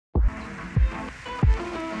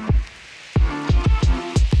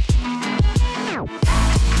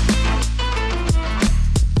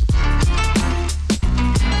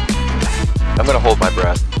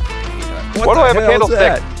What do I have a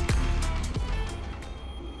candlestick?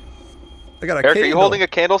 I got a Eric, candle. are you holding a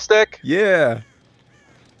candlestick? Yeah.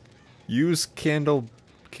 Use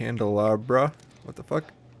candelabra. What the fuck?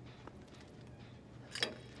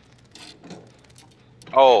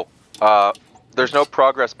 Oh, there's no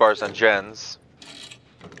progress bars on gens.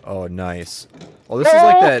 Oh, nice. Oh, this is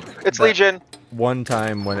like that. It's that Legion. One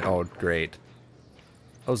time when. Oh, great.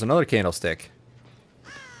 Oh, there's another candlestick.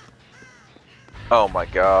 Oh my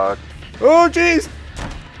god. Oh, jeez!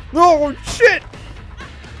 Oh, shit!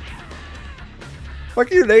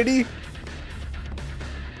 Fuck you, lady!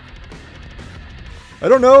 I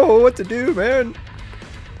don't know what to do, man.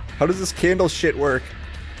 How does this candle shit work?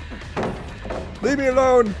 Leave me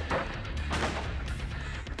alone!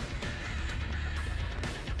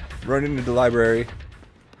 Run into the library.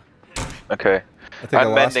 Okay. I think I'm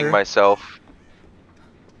I lost mending her. myself.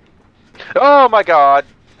 Oh my god!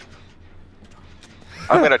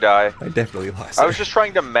 I'm gonna die. I definitely lost her. I was just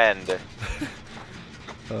trying to mend.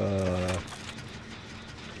 I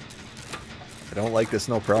don't like this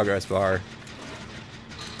no progress bar.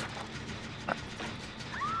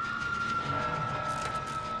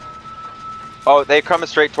 Oh, they coming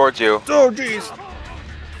straight towards you. Oh, jeez!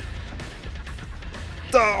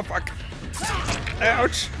 Oh, fuck!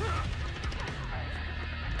 Ouch!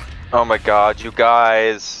 Oh my god, you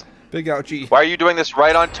guys. Big ouchie. Why are you doing this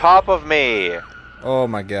right on top of me? Oh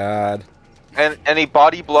my god. And he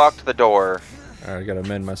body blocked the door. Alright, I gotta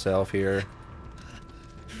mend myself here.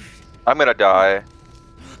 I'm gonna die.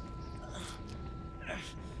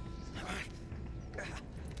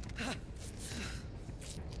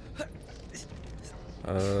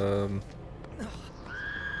 I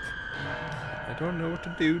don't know what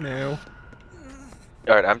to do now.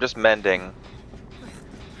 Alright, I'm just mending.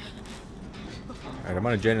 Alright, I'm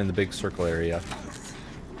on a gen in the big circle area.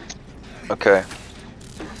 Okay.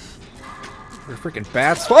 There's freaking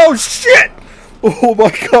bats. Oh shit! Oh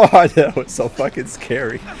my god, that was so fucking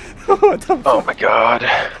scary. What the Oh my god.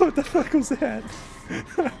 What the fuck was that?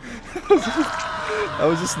 I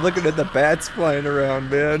was just looking at the bats flying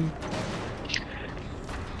around, man.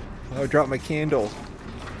 Oh, I dropped my candle.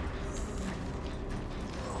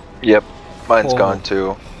 Yep, mine's Oh. gone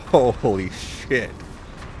too. Holy shit.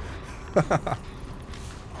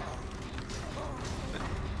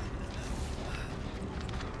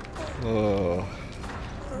 Oh.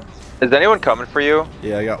 Is anyone coming for you?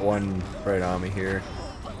 Yeah, I got one right on me here.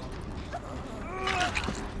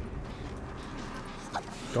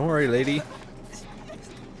 Don't worry, lady.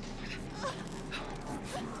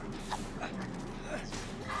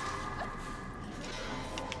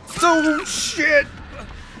 Oh shit!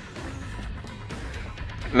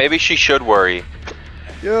 Maybe she should worry.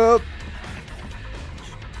 Yup.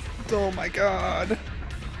 Oh my god.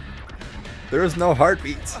 There is no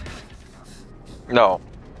heartbeats. No.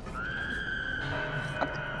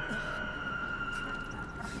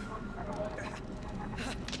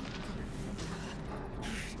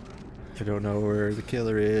 I don't know where the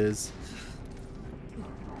killer is.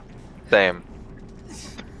 Same.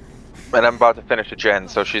 And I'm about to finish a gen,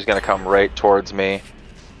 so she's gonna come right towards me.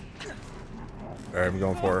 Alright, I'm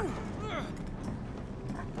going for her.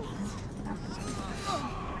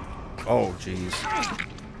 Oh, jeez.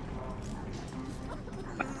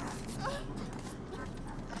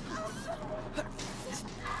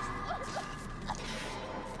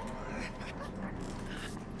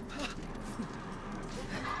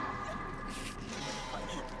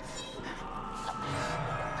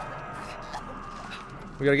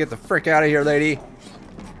 We gotta get the frick out of here, lady.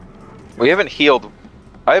 We haven't healed.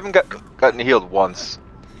 I haven't gotten healed once.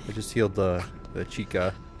 I just healed the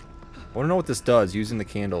chica. I wanna know what this does using the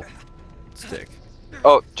candle stick.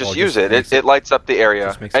 Oh, just use it. It lights up the area.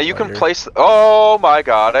 Just makes And it you can lighter. place. Oh my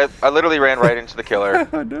god! I literally ran right into the killer.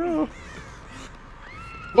 Oh no.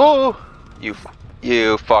 Whoa! You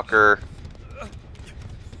fucker!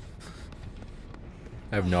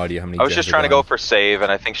 I have no idea how many. I was gens just are trying to go gone. for save,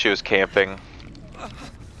 and I think she was camping.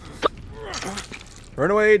 Run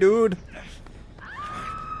away, dude.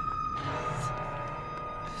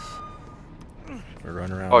 We're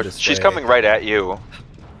running around. Oh, this she's way. coming right at you.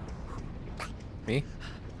 Me?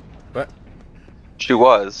 What? She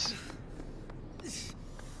was.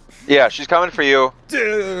 Yeah, she's coming for you.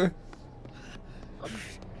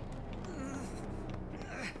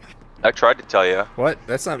 I tried to tell you. What?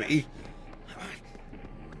 That's not me.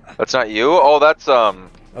 That's not you? Oh, that's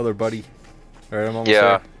Other buddy. Alright, I'm almost yeah.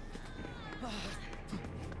 there.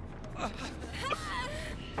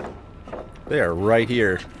 They are right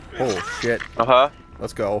here. Oh shit. Uh-huh.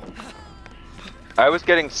 Let's go. I was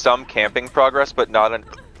getting some camping progress, but not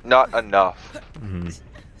enough. Mm-hmm.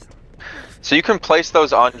 So you can place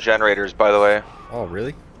those on generators, by the way. Oh,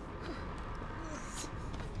 really?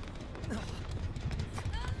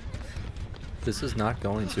 This is not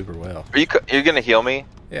going super well. Are you gonna heal me?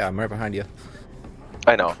 Yeah, I'm right behind you.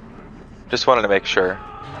 I know. Just wanted to make sure.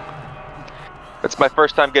 It's my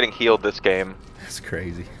first time getting healed this game. That's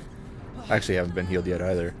crazy. I actually haven't been healed yet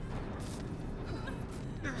either.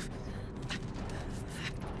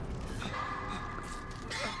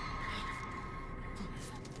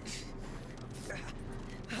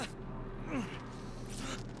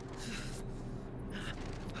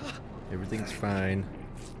 Everything's fine.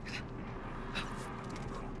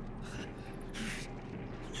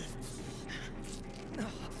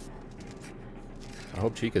 I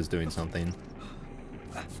hope Chica's doing something.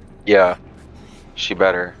 Yeah. She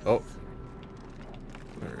better. Oh.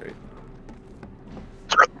 Alright.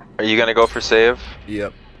 Are you gonna go for save?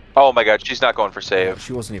 Yep. Oh my god, she's not going for Oh, save.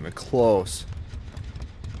 she wasn't even close.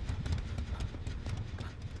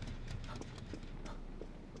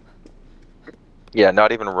 Yeah,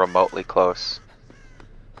 not even remotely close.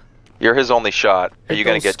 You're his only shot. Are you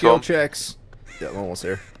gonna get to him? Checks. Yeah, I'm almost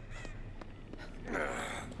there.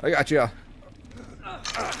 I got you.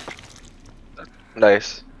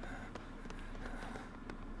 Nice.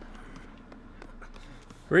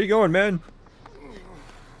 Where are you going, man?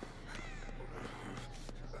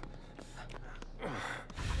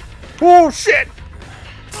 Oh shit!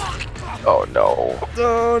 Oh no.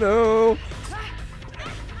 Oh no!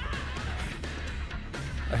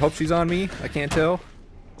 I hope she's on me. I can't tell.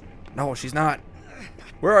 No, she's not.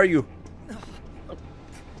 Where are you?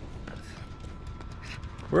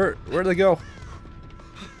 Where'd they go?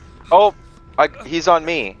 Oh, he's on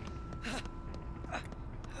me.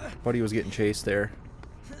 Buddy was getting chased there.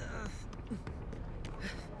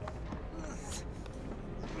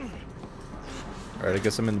 Alright, I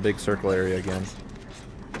guess I'm in the big circle area again.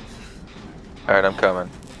 Alright, I'm coming.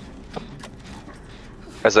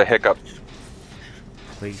 As I hiccup.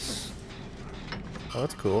 Please. Oh,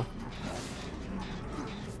 that's cool.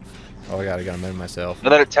 Oh, I gotta amend myself.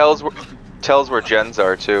 And then it tells where gens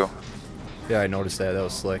are too. Yeah, I noticed that. That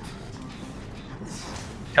was slick.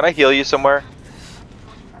 Can I heal you somewhere?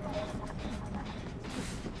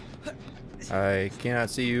 I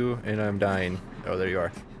cannot see you, and I'm dying. Oh, there you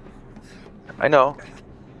are. I know.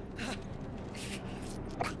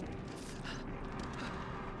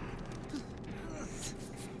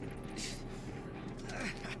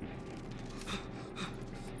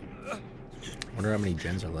 Wonder how many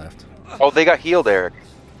gens are left. Oh, they got healed, Eric.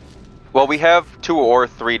 Well, we have 2 or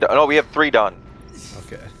 3 done. No, we have 3 done.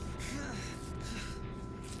 Okay.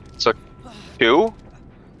 So, 2?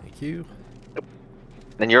 Thank you.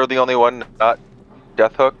 And you're the only one not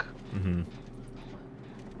Death Hook? Mm-hmm.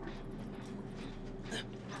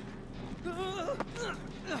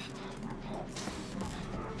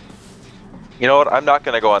 You know what? I'm not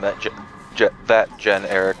gonna go on that gen,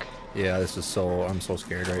 Eric. Yeah, this is so... I'm so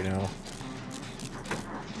scared right now.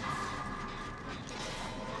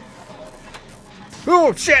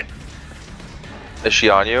 Oh, shit! Is she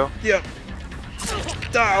on you? Yep.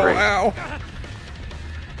 Oh, Great. ow!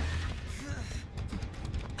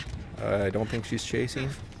 I don't think she's chasing.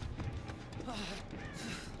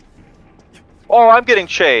 Oh, I'm getting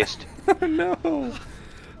chased. No!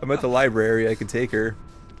 I'm at the library. I can take her.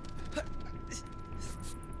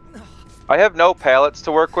 I have no pallets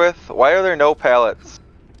to work with. Why are there no pallets?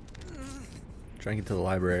 Trying to get to the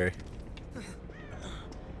library.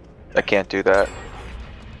 I can't do that.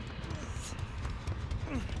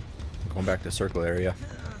 Going back to circle area.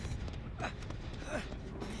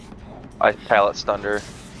 I pallet stunned her.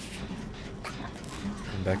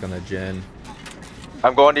 I'm back on the gen.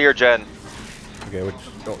 I'm going to your gen. Okay, which...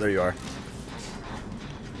 Oh, there you are.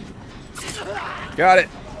 Got it!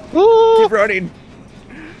 Woo! Keep running!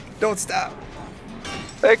 Don't stop!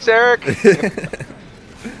 Thanks, Eric. Get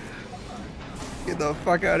the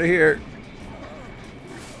fuck out of here.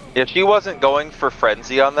 If she wasn't going for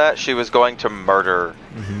frenzy on that, she was going to murder.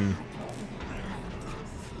 Mm-hmm.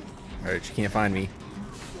 Alright, she can't find me.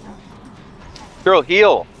 Girl,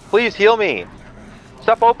 heal. Please heal me.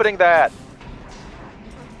 Stop opening that.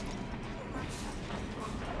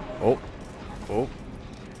 Oh. Oh.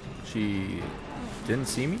 She didn't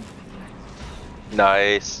see me?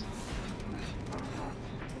 Nice.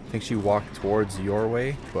 I think she walked towards your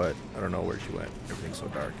way, but I don't know where she went. Everything's so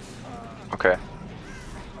dark. Okay.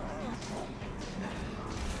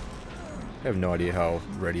 I have no idea how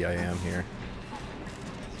ready I am here.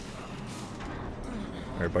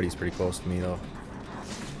 Our buddy's pretty close to me, though.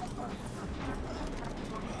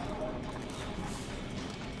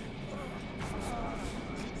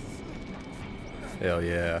 Hell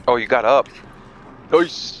yeah. Oh, you got up.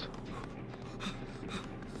 Nice.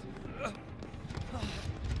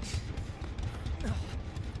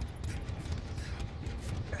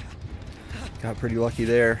 Got pretty lucky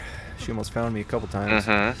there. She almost found me a couple times.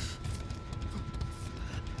 Mm-hmm.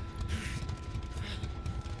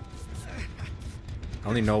 I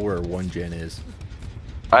only know where one gen is.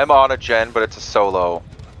 I'm on a gen, but it's a solo.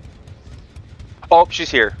 Oh,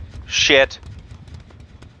 she's here. Shit.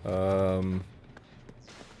 Oh.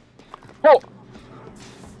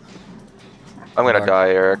 I'm gonna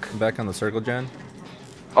die, Eric. I'm back on the circle gen.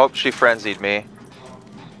 Oh, she frenzied me.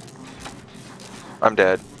 I'm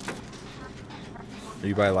dead. Are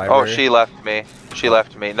you by a library? Oh, she left me. She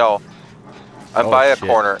left me. No. I'm by a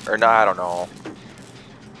corner. Or no, I don't know.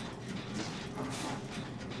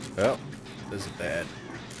 Oh, this is bad.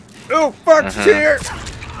 Oh, fuck, she's here!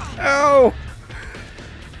 Ow!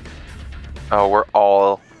 Oh, we're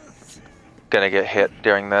all gonna get hit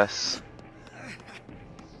during this.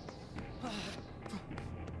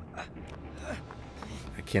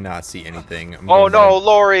 I cannot see anything. Oh no,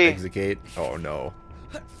 Lori! Exit gate. Oh no.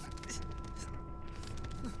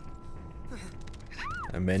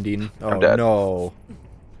 I'm ending. Oh I'm dead. no.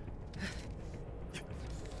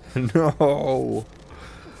 No.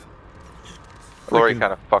 Lori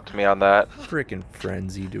kind of fucked me on that. Freaking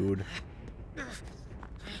frenzy, dude.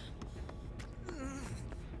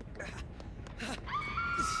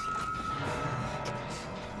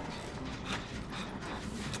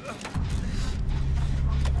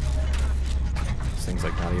 This thing's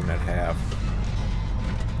like not even at half.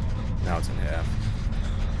 Now it's in half.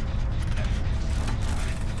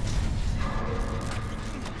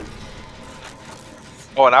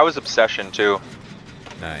 Oh, and I was Obsession too.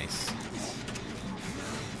 Nice.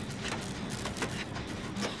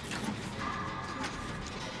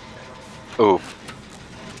 Ooh.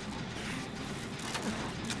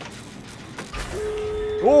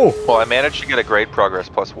 Oh! Well, I managed to get a grade progress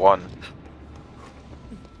 +1. Do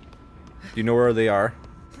you know where they are?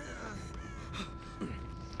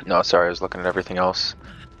 No, sorry, I was looking at everything else.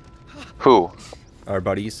 Who? Our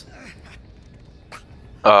buddies.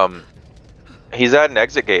 He's at an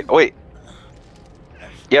exit gate. Oh, wait.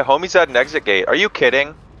 Yeah, homie's at an exit gate. Are you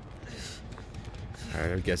kidding?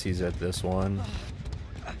 Alright, I guess he's at this one.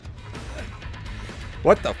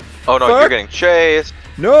 What the Oh no, fuck? you're getting chased.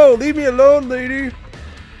 No, leave me alone, lady.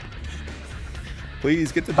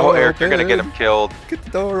 Please get the door Oh, Eric, open. you're gonna get him killed. Get the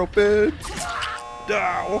door open.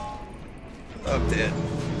 Ow. I'm dead.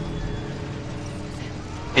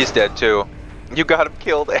 He's dead too. You got him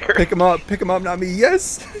killed, Eric. Pick him up, not me.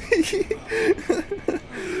 Yes.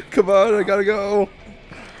 Come on, I gotta go.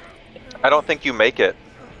 I don't think you make it.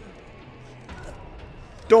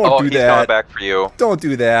 Don't do he's that. coming back for you. Don't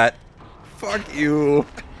do that. Fuck you.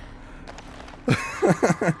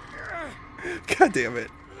 God damn it.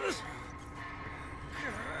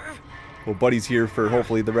 Well, Buddy's here for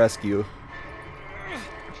hopefully the rescue.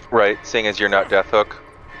 Right, seeing as you're not Death Hook.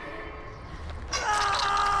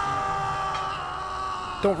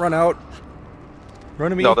 Don't run out.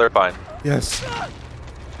 Run to me. No, they're fine. Yes.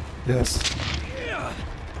 Yes.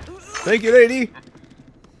 Thank you, lady.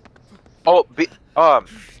 Oh,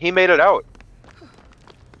 he made it out.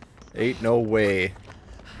 Ain't no way.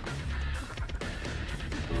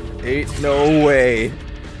 Ain't no way.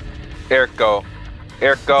 Eric, go.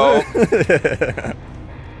 Eric, go.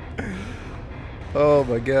 Oh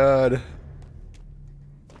my god.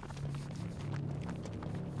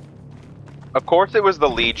 Of course it was the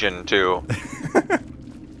Legion, too.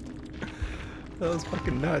 That was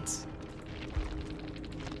fucking nuts.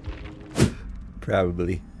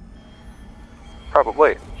 Probably.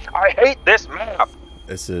 Probably. I hate this map.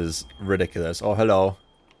 This is ridiculous. Oh, hello.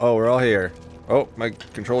 Oh, we're all here. Oh, my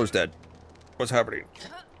controller's dead. What's happening?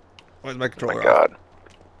 Why is my Oh controller my god.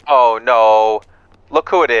 Oh no. Look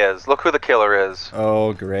who it is. Look who the killer is.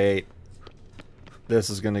 Oh, great. This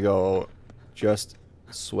is gonna go just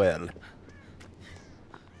swell.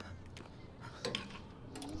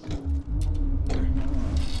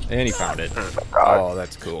 And he found it. Oh, God. Oh,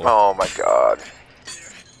 that's cool. Oh my god.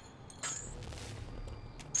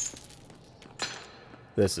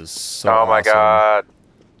 This is so Oh my awesome. god.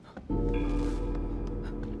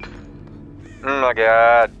 Oh my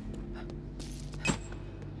god.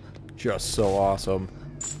 Just so awesome.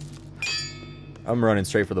 I'm running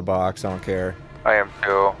straight for the box. I don't care. I am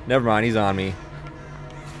too. Never mind. He's on me.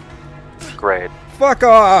 Great. Fuck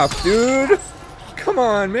off, dude. Come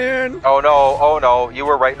on, man. Oh no, oh no, you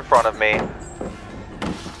were right in front of me. I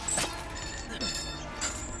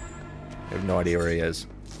have no idea where he is.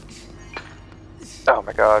 Oh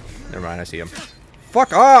my god. Never mind. I see him.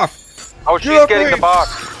 Fuck off. Oh, Get she's off getting me! the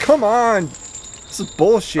box. Come on! This is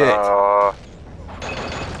bullshit.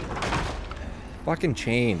 Fucking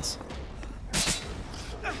chains.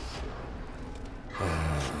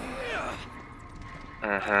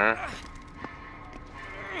 Mm-hmm.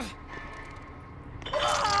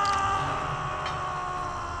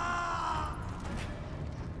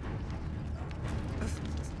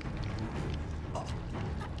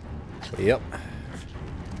 Yep.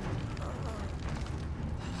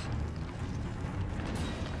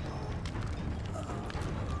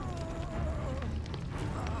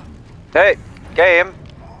 Hey, game.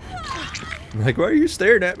 I'm like, why are you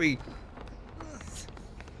staring at me?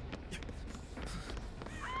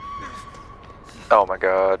 Oh my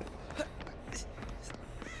god.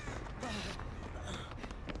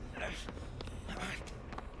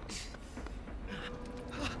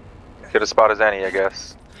 Good a spot as any, I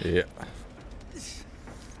guess. Yeah.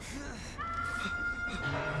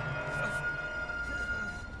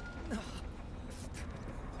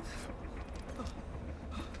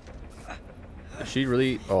 Is she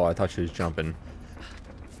really? Oh, I thought she was jumping.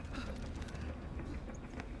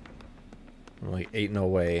 I'm like, ain't no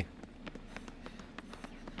way.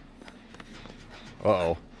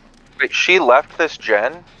 Uh-oh. Wait, she left this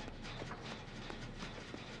gen?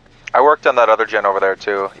 I worked on that other gen over there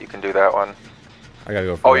too. You can do that one. I gotta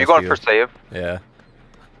go for Oh, you going for save? Yeah.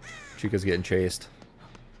 Chica's getting chased.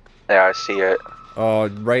 Yeah, I see it. Oh,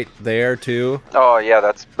 right there too. Oh yeah,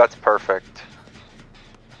 that's perfect.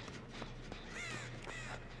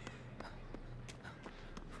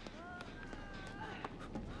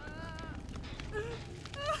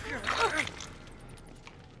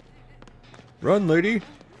 Run, lady.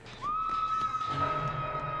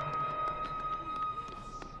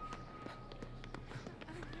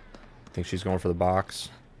 I think she's going for the box.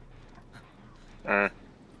 Mm.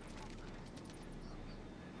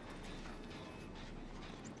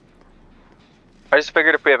 I just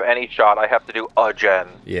figured if we have any shot, I have to do a gen.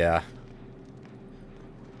 Yeah.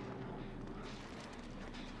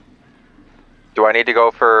 Do I need to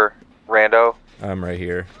go for rando? I'm right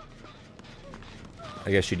here.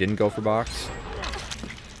 I guess she didn't go for box.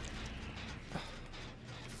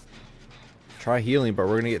 Try healing, but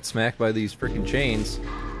we're gonna get smacked by these freaking chains.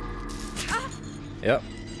 Yep.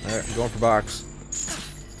 Alright, I'm going for box.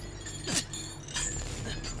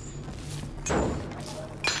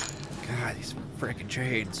 God, these freaking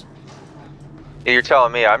chains. You're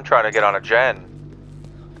telling me I'm trying to get on a gen.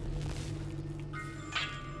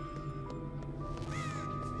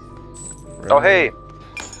 Right. Oh, hey.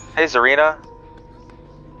 Hey, Zarina.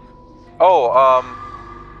 Oh,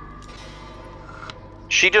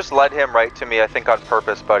 she just led him right to me, I think on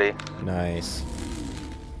purpose, buddy. Nice.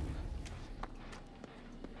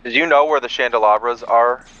 Did you know where the candelabras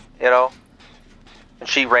are, you know? And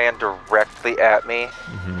she ran directly at me.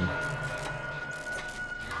 Mm-hmm.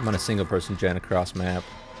 I'm on a single person gen across map.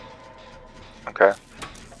 Okay.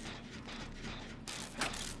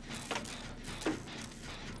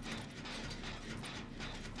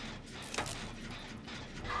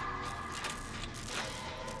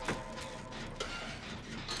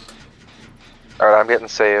 Alright, I'm getting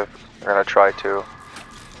saved. We're gonna try to.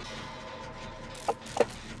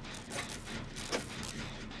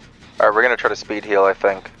 Alright, we're gonna try to speed heal, I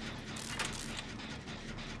think.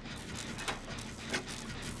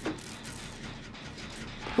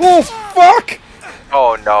 Oh, fuck!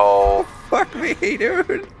 Oh no. Fuck me,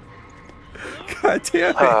 dude! God damn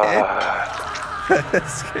it! That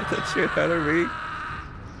scared the shit out of me.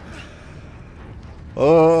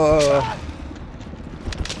 Oh.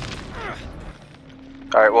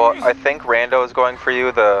 Alright, well, I think Rando is going for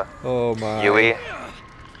you, the Oh my. Yui.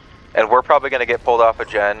 And we're probably gonna get pulled off a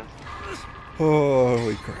gen.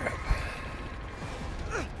 Holy crap.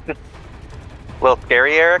 A little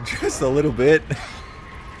scary, Eric? Just a little bit.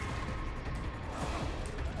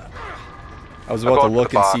 I was about to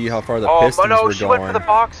look and see how far the pistons no, were she going. went for the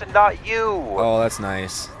box and not you. Oh, that's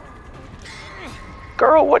nice.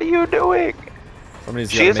 Girl, what are you doing?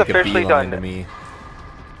 Somebody's She is gotta make a officially beeline done. to me.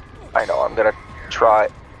 I know, I'm gonna try.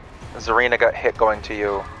 Zarina got hit going to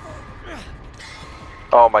you.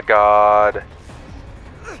 Oh my god.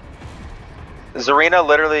 Zarina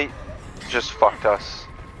literally just fucked us.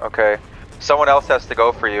 Okay. Someone else has to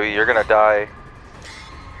go for you. You're gonna die.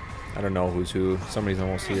 I don't know who's who. Somebody's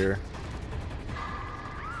almost here.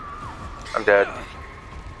 I'm dead.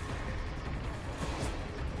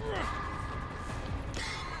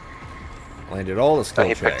 Landed all the Oh, skill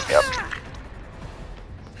he checks. picked me up.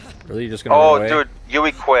 Really, just gonna run Oh, away? dude,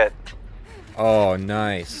 Yui quit. Oh,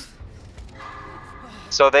 nice.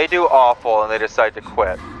 So they do awful and they decide to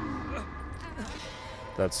quit.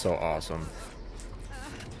 That's so awesome.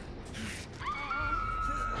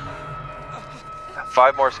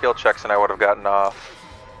 5 more skill checks and I would have gotten off.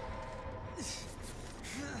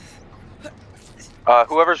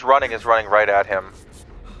 Whoever's running is running right at him.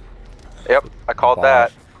 Yep, I called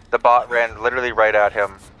that. The bot ran literally right at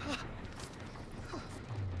him.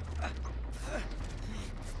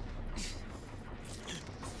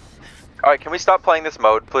 Alright, can we stop playing this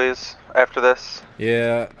mode, please, after this?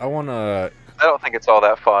 Yeah, I wanna... I don't think it's all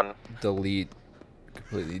that fun.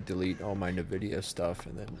 Completely delete all my NVIDIA stuff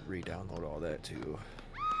and then re-download all that too.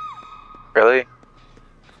 Really?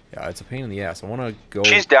 Yeah, it's a pain in the ass. I wanna go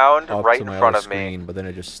She's downed up right to in my front other of me. screen, but then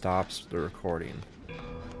it just stops the recording.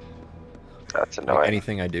 That's annoying. Like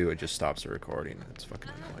anything I do, it just stops the recording. It's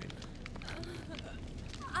fucking annoying.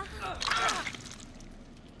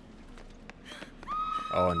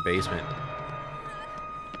 Oh, and basement.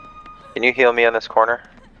 Can you heal me in this corner?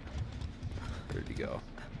 Where'd you go?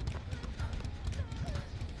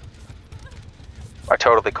 I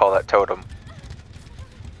totally call that totem.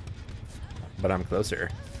 But I'm closer.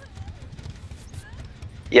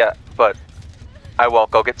 Yeah, but I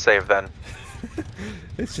won't go get saved then.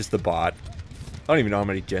 It's just the bot. I don't even know how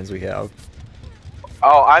many gens we have.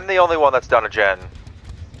 Oh, I'm the only one that's done a gen.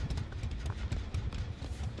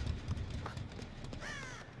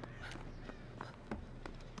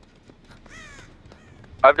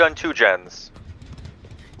 I've done 2 gens.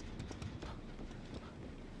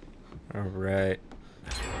 Alright.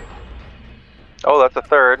 Oh, that's a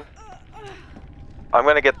 3rd. I'm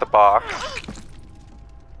gonna get the box.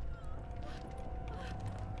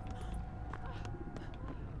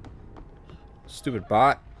 Stupid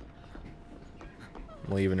bot.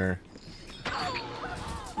 I'm leaving her.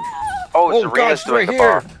 Oh, God, Serena's she's doing right the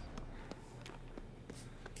here. box.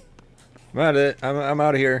 I'm out of it. I'm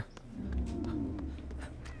out of here.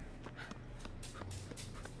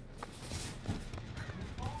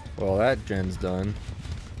 Well, that gen's done.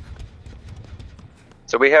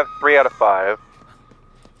 So we have 3 out of 5.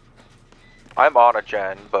 I'm on a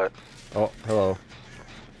gen, but Oh, hello.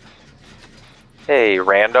 hey,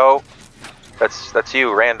 Rando. That's you,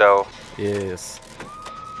 Rando. Yes.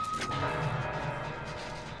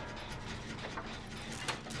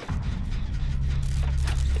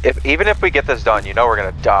 Even if we get this done, you know we're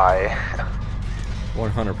gonna die.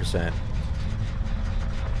 100%.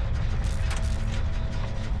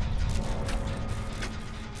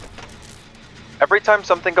 Every time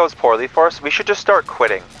something goes poorly for us, we should just start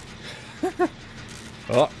quitting.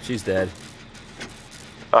 Oh, she's dead.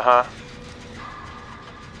 Uh-huh.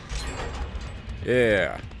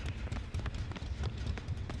 Yeah.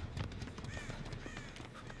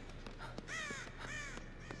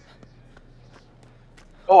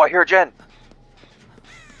 Oh, I hear a gen.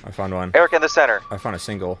 I found one. Eric in the center. I found a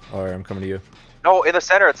single. Alright, I'm coming to you. No, in the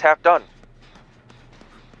center, it's half done.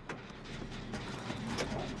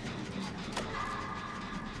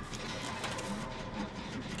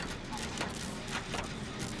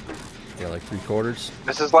 Yeah, like 3/4.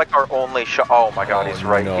 This is like our only shot. Oh my god, he's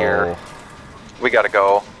right here. We gotta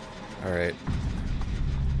go. Alright.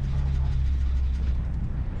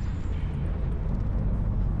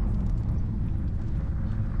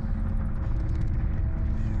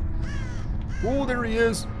 Oh, there he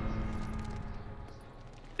is.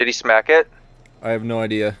 Did he smack it? I have no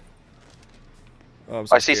idea. Oh, I'm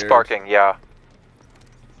so I see scared. sparking, yeah.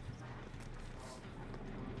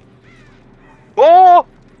 Oh!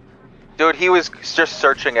 Dude, he was just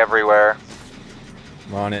searching everywhere.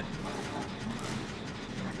 I'm on it.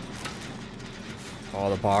 Oh,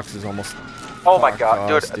 the box is almost... Oh my god,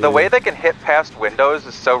 dude, the way they can hit past windows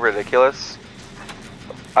is so ridiculous.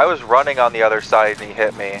 I was running on the other side and he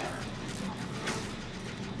hit me.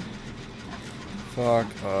 Fuck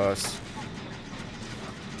us.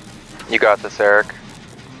 You got this, Eric.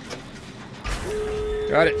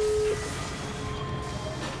 Got it.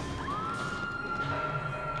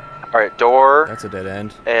 Alright, door That's a dead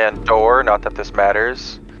end. and door, not that this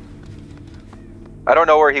matters. I don't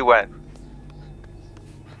know where he went.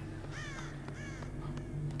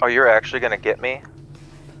 Oh, you're actually gonna get me?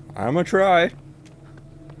 I'm gonna try.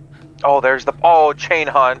 Oh, there's the... Oh, chain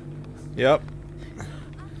hunt. Yep.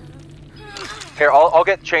 Here, I'll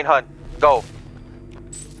get chain hunt. Go.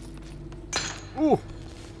 Ooh.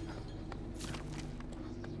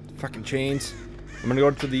 Fucking chains. I'm gonna go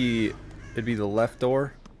to the... It'd be the left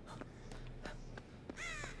door.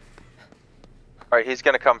 Alright, he's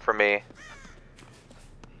gonna come for me.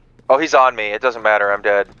 Oh, he's on me. It doesn't matter. I'm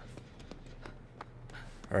dead.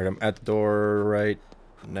 Alright, I'm at the door right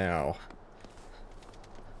now.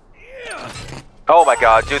 Oh my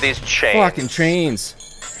god, dude, these chains. Fucking chains.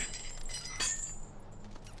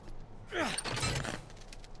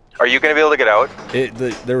 Are you gonna be able to get out?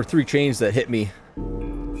 There were 3 chains that hit me.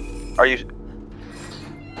 Are you?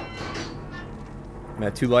 I'm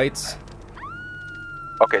at 2 lights.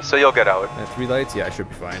 Okay, so you'll get out. I'm at 3 lights. Yeah, I should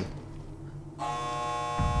be fine.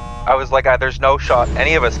 I was like, there's no shot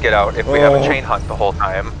any of us get out if we have a chain hunt the whole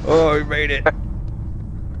time. Oh, we made it. All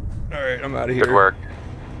right, I'm out of here. Good work.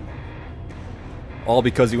 All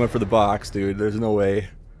because he went for the box, dude. There's no way.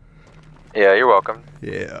 Yeah, you're welcome.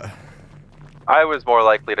 Yeah. I was more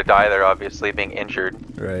likely to die there, obviously, being injured.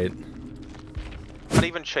 Right. Not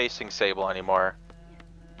even chasing Sable anymore.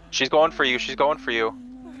 She's going for you. She's going for you.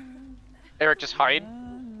 Eric, just hide.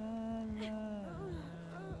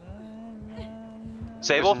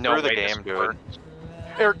 Sable There's no through the way game, this dude. works.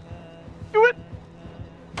 Eric, do it.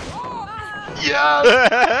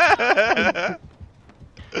 Yeah.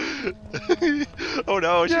 Oh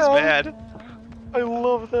no, she's mad. I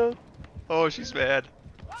love that. Oh, she's mad.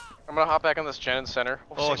 I'm gonna hop back on this gen and center.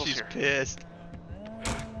 Oh, Sable's she's here. pissed.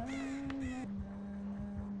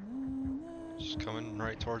 She's coming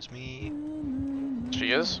right towards me.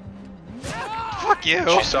 She is. Fuck you.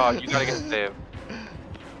 She saw it. You gotta get saved.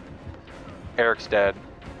 Eric's dead.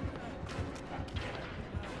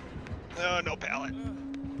 Oh, no pallet.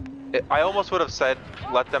 I almost would have said,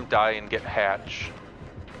 let them die and get hatch.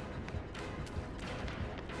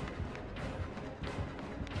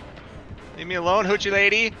 Leave me alone, hoochie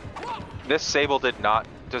lady. This Sable did not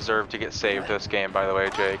deserve to get saved this game, by the way,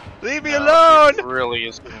 Jake. Leave me alone. She really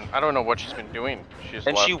is. I don't know what she's been doing. She's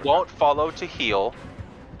And she won't follow to heal.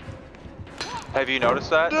 Have you noticed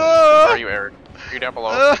that? Where are you, Eric? Are you down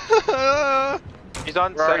below? He's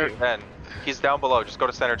on Where are center you? gen. He's down below. Just go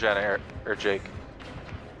to center gen, Eric, or Jake.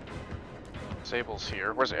 Sable's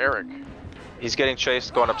here. Where's Eric? He's getting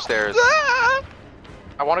chased going upstairs. I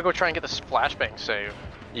want to go try and get this flashbang save.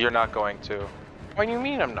 You're not going to. What do you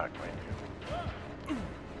mean I'm not going to?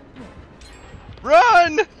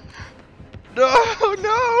 Run! No,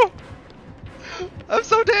 no! I'm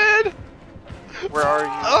so dead! Where are you?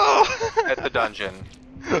 Oh! At the dungeon.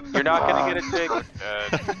 You're not gonna get it, Jake.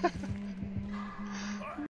 Dead.